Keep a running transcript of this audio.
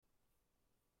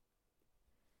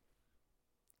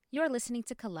You're listening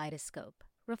to Kaleidoscope,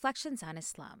 Reflections on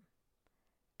Islam.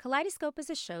 Kaleidoscope is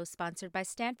a show sponsored by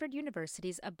Stanford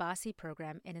University's Abbasi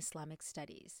program in Islamic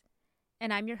Studies.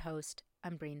 And I'm your host,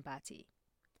 Ambreen Bhatti.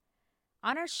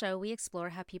 On our show, we explore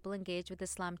how people engage with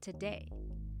Islam today.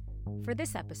 For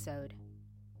this episode,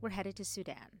 we're headed to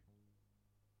Sudan.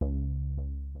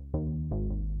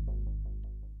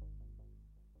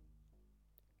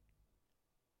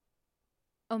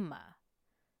 Ummah.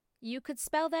 You could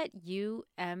spell that U-M-M-A-H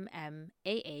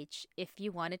if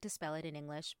you wanted to spell it in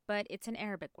English, but it's an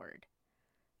Arabic word.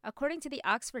 According to the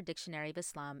Oxford Dictionary of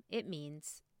Islam, it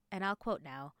means, and I'll quote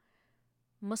now,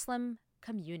 Muslim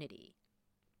community.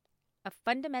 A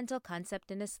fundamental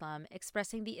concept in Islam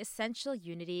expressing the essential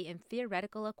unity and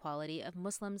theoretical equality of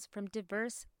Muslims from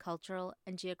diverse cultural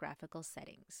and geographical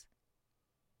settings.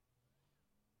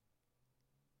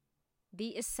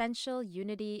 The essential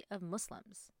unity of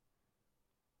Muslims.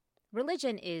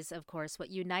 Religion is, of course, what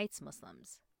unites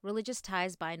Muslims. Religious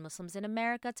ties bind Muslims in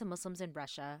America to Muslims in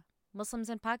Russia, Muslims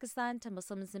in Pakistan to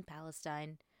Muslims in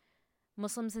Palestine,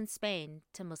 Muslims in Spain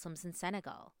to Muslims in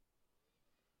Senegal.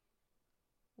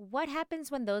 What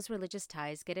happens when those religious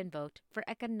ties get invoked for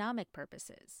economic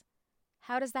purposes?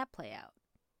 How does that play out?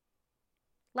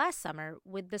 Last summer,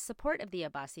 with the support of the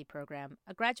Abbasi program,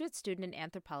 a graduate student in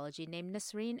anthropology named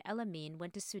Nasreen El Amin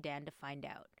went to Sudan to find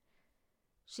out.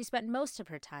 She spent most of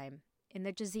her time in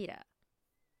the Jazeera.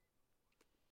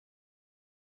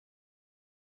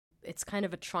 It's kind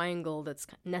of a triangle that's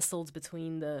nestled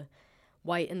between the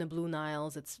White and the Blue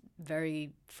Niles. It's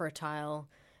very fertile.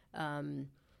 And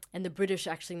the British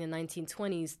actually in the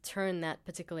 1920s turned that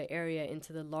particular area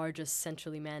into the largest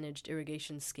centrally managed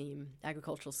irrigation scheme,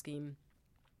 agricultural scheme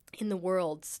in the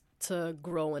world to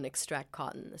grow and extract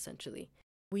cotton, essentially.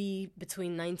 We,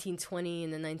 between 1920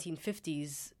 and the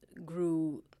 1950s,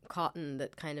 grew cotton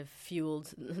that kind of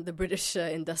fueled the British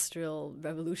industrial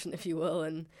revolution, if you will.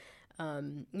 And,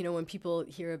 when people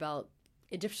hear about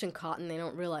Egyptian cotton, they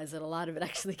don't realize that a lot of it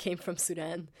actually came from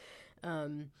Sudan.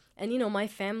 My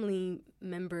family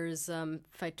members,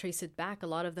 if I trace it back, a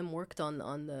lot of them worked on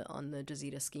the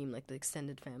Jazeera scheme, like the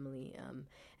extended family.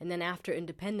 And then after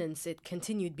independence, it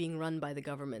continued being run by the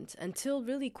government until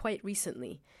really quite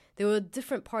recently. There were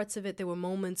different parts of it. There were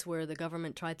moments where the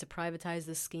government tried to privatize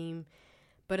the scheme.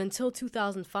 But until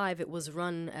 2005, it was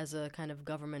run as a kind of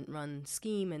government-run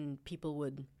scheme, and people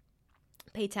would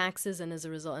pay taxes, and as a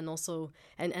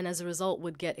result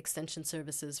would get extension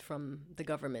services from the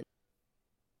government.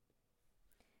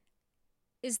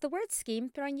 Is the word scheme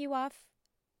throwing you off?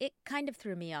 It kind of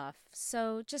threw me off.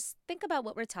 So just think about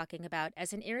what we're talking about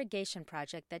as an irrigation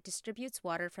project that distributes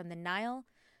water from the Nile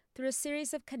through a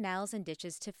series of canals and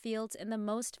ditches to fields in the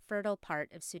most fertile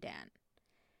part of Sudan.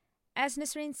 As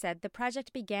Nasreen said, the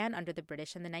project began under the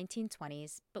British in the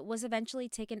 1920s, but was eventually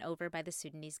taken over by the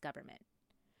Sudanese government.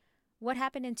 What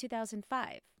happened in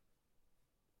 2005?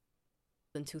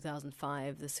 In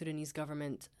 2005, the Sudanese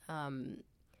government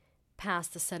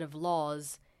passed a set of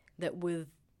laws that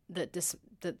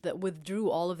withdrew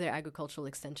all of their agricultural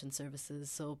extension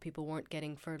services. So people weren't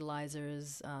getting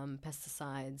fertilizers,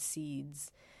 pesticides,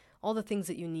 seeds, all the things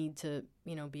that you need to,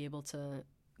 be able to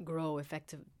grow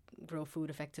food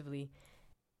effectively.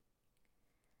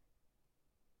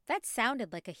 That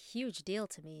sounded like a huge deal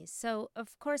to me, so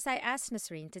of course I asked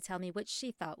Nasreen to tell me what she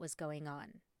thought was going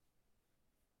on.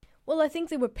 Well, I think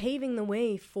they were paving the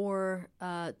way for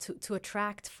to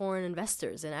attract foreign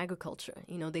investors in agriculture.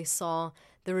 They saw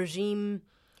the regime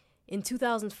in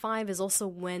 2005 is also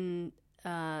when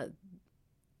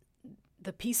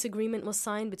the peace agreement was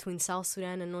signed between South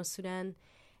Sudan and North Sudan.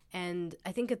 And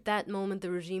I think at that moment,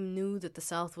 the regime knew that the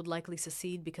South would likely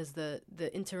secede because the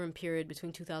interim period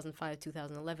between 2005 and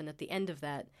 2011, at the end of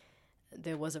that,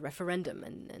 there was a referendum,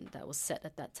 and that was set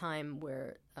at that time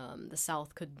where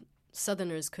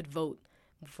Southerners could vote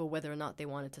for whether or not they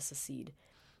wanted to secede.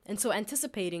 And so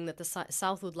anticipating that the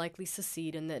South would likely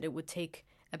secede and that it would take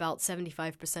about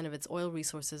 75% of its oil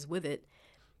resources with it,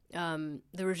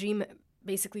 the regime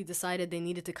basically decided they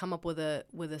needed to come up with a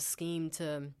scheme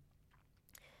to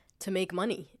make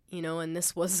money, and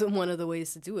this was one of the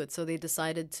ways to do it. So they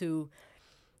decided to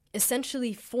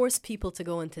essentially force people to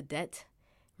go into debt,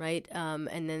 right?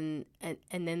 And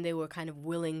then they were kind of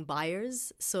willing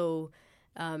buyers. So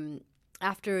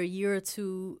after a year or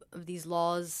two of these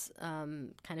laws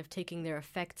kind of taking their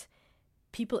effect,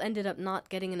 people ended up not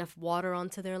getting enough water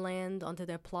onto their land, onto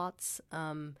their plots,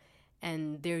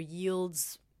 and their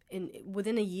yields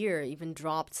within a year even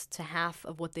dropped to half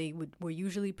of what they were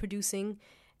usually producing.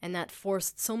 And that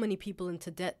forced so many people into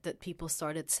debt that people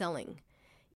started selling.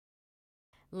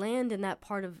 land in that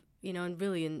part of, and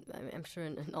really, I'm sure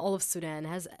in all of Sudan,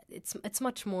 it's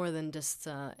much more than just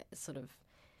sort of,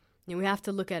 we have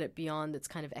to look at it beyond its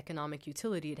kind of economic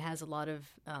utility. It has a lot of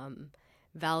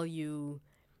value,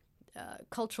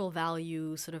 cultural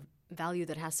value, sort of value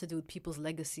that has to do with people's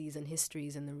legacies and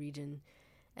histories in the region.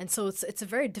 And so it's a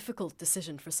very difficult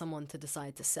decision for someone to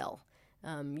decide to sell.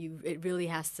 It really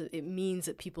has to, it means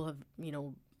that people have,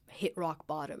 hit rock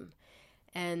bottom.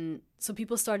 And so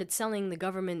people started selling. The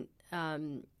government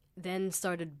then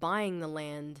started buying the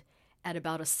land at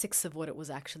about a sixth of what it was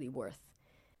actually worth.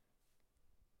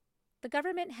 The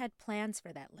government had plans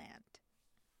for that land.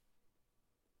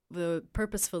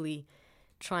 Purposefully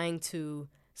trying to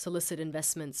solicit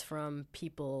investments from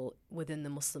people within the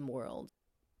Muslim world.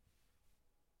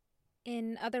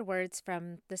 In other words,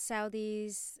 from the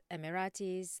Saudis,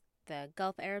 Emiratis, the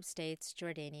Gulf Arab states,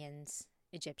 Jordanians,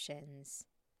 Egyptians.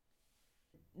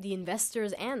 The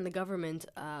investors and the government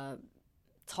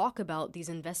talk about these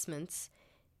investments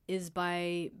is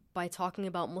by talking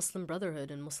about Muslim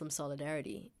brotherhood and Muslim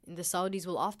solidarity. And the Saudis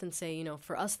will often say,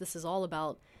 for us, this is all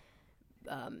about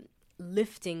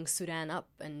lifting Sudan up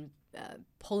and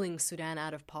pulling Sudan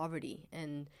out of poverty,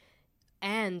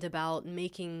 and about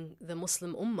making the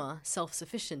Muslim Ummah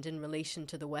self-sufficient in relation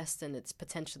to the West and its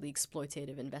potentially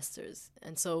exploitative investors.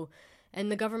 And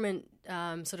the government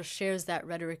sort of shares that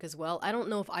rhetoric as well. I don't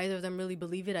know if either of them really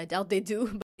believe it. I doubt they do.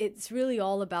 But it's really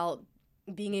all about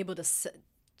being able to,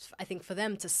 I think, for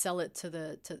them to sell it to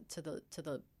the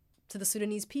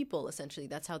Sudanese people. Essentially,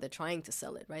 that's how they're trying to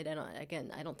sell it, right? And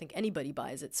again, I don't think anybody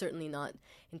buys it. Certainly not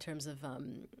in terms of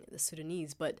the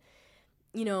Sudanese, but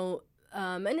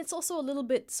and it's also a little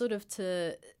bit sort of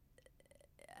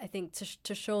I think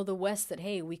to show the West that,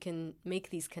 hey, we can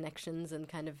make these connections and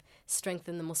kind of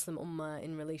strengthen the Muslim Ummah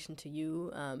in relation to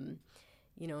you,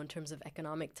 in terms of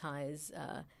economic ties.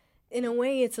 In a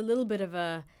way, it's a little bit of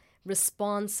a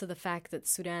response to the fact that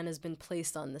Sudan has been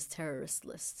placed on this terrorist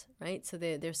list, right? So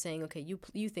they're saying, okay,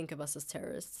 you think of us as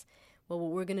terrorists. Well,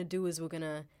 what we're going to do is we're going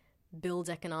to build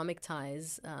economic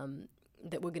ties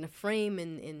that we're going to frame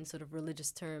in sort of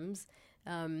religious terms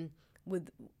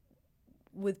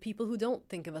with people who don't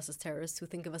think of us as terrorists, who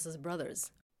think of us as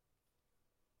brothers.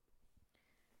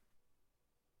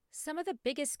 Some of the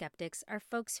biggest skeptics are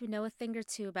folks who know a thing or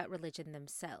two about religion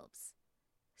themselves.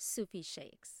 Sufi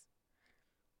sheikhs.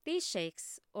 These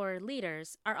sheikhs, or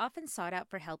leaders, are often sought out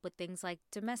for help with things like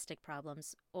domestic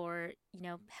problems or,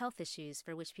 health issues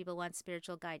for which people want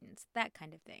spiritual guidance, that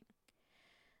kind of thing.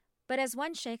 But as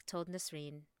one sheikh told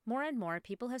Nasreen, more and more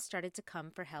people have started to come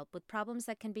for help with problems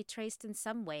that can be traced in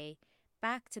some way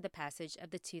back to the passage of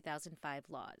the 2005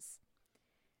 laws.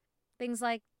 Things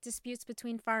like disputes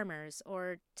between farmers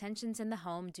or tensions in the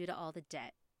home due to all the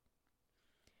debt.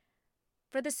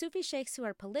 For the Sufi sheikhs who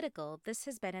are political, this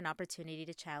has been an opportunity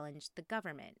to challenge the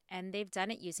government, and they've done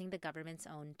it using the government's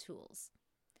own tools.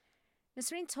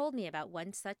 Nasreen told me about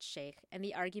one such sheikh and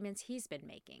the arguments he's been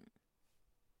making.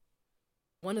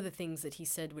 One of the things that he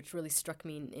said, which really struck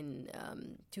me in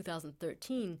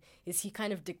 2013, is he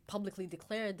kind of publicly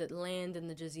declared that land in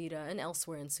the Jazeera and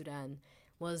elsewhere in Sudan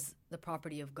was the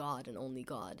property of God and only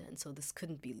God, and so this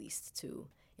couldn't be leased to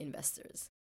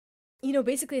investors.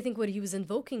 Basically, I think what he was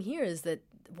invoking here is that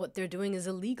what they're doing is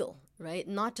illegal, right?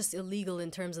 Not just illegal in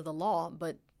terms of the law,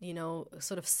 but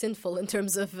sort of sinful in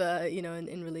terms of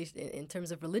in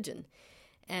terms of religion.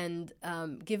 And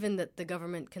given that the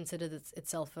government considered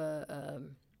itself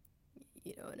an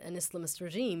Islamist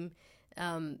regime,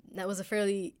 that was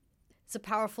it's a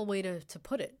powerful way to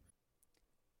put it.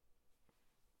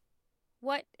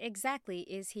 What exactly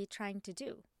is he trying to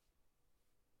do?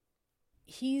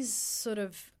 He's sort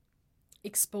of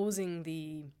exposing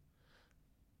the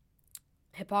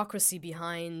hypocrisy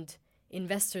behind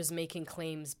investors making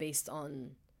claims based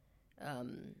on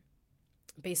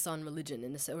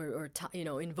religion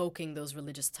or invoking those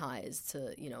religious ties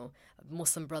to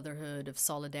Muslim brotherhood, of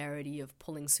solidarity, of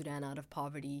pulling Sudan out of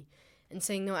poverty, and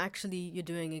saying, no, actually you're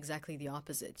doing exactly the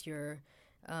opposite. You're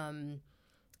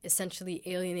essentially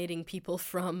alienating people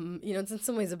from, it's in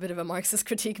some ways a bit of a Marxist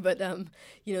critique, but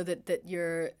that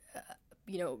you're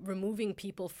removing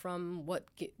people from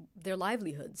their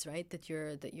livelihoods, right? That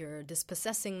you're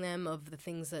dispossessing them of the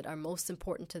things that are most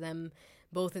important to them,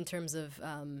 both in terms of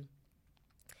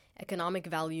economic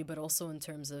value, but also in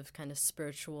terms of kind of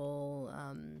spiritual,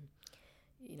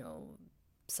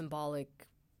 symbolic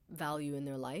value in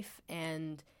their life.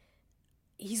 And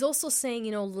he's also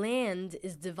saying, land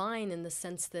is divine in the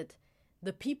sense that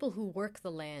the people who work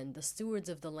the land, the stewards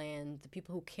of the land, the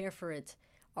people who care for it,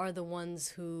 are the ones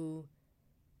who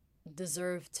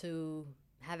deserve to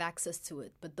have access to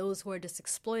it. But those who are just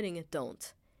exploiting it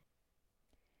don't.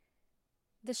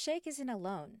 The sheikh isn't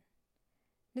alone.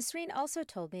 Nasreen also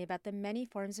told me about the many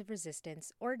forms of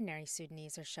resistance ordinary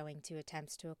Sudanese are showing to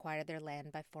attempts to acquire their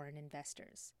land by foreign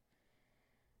investors.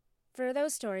 For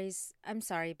those stories, I'm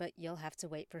sorry, but you'll have to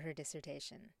wait for her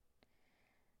dissertation.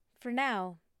 For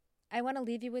now, I want to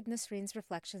leave you with Nasreen's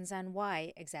reflections on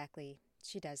why, exactly,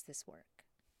 she does this work.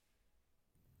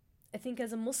 I think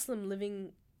as a Muslim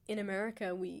living in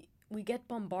America, we get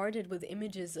bombarded with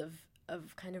images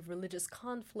of kind of religious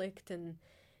conflict and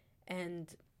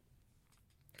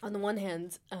on the one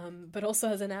hand, but also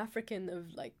as an African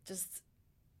of like just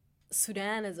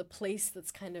Sudan as a place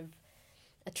that's kind of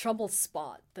a trouble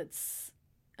spot that's,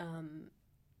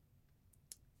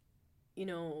 you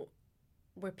know,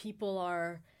 where people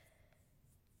are,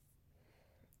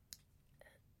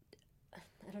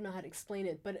 I don't know how to explain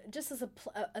it, but just as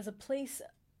a place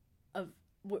of,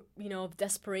 you know, of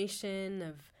desperation,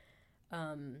 of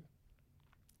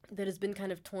that has been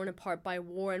kind of torn apart by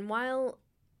war. And while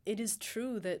it is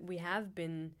true that we have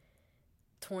been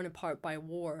torn apart by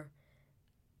war,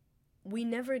 we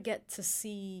never get to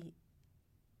see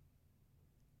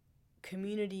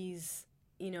communities,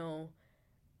 you know,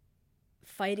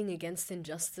 fighting against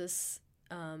injustice,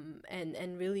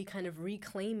 and really kind of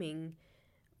reclaiming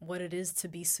what it is to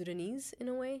be Sudanese in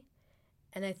a way.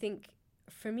 And I think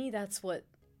for me, that's what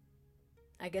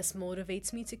I guess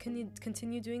motivates me to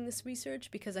continue doing this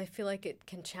research, because I feel like it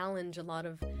can challenge a lot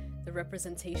of the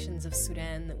representations of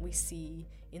Sudan that we see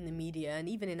in the media and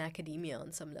even in academia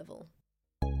on some level.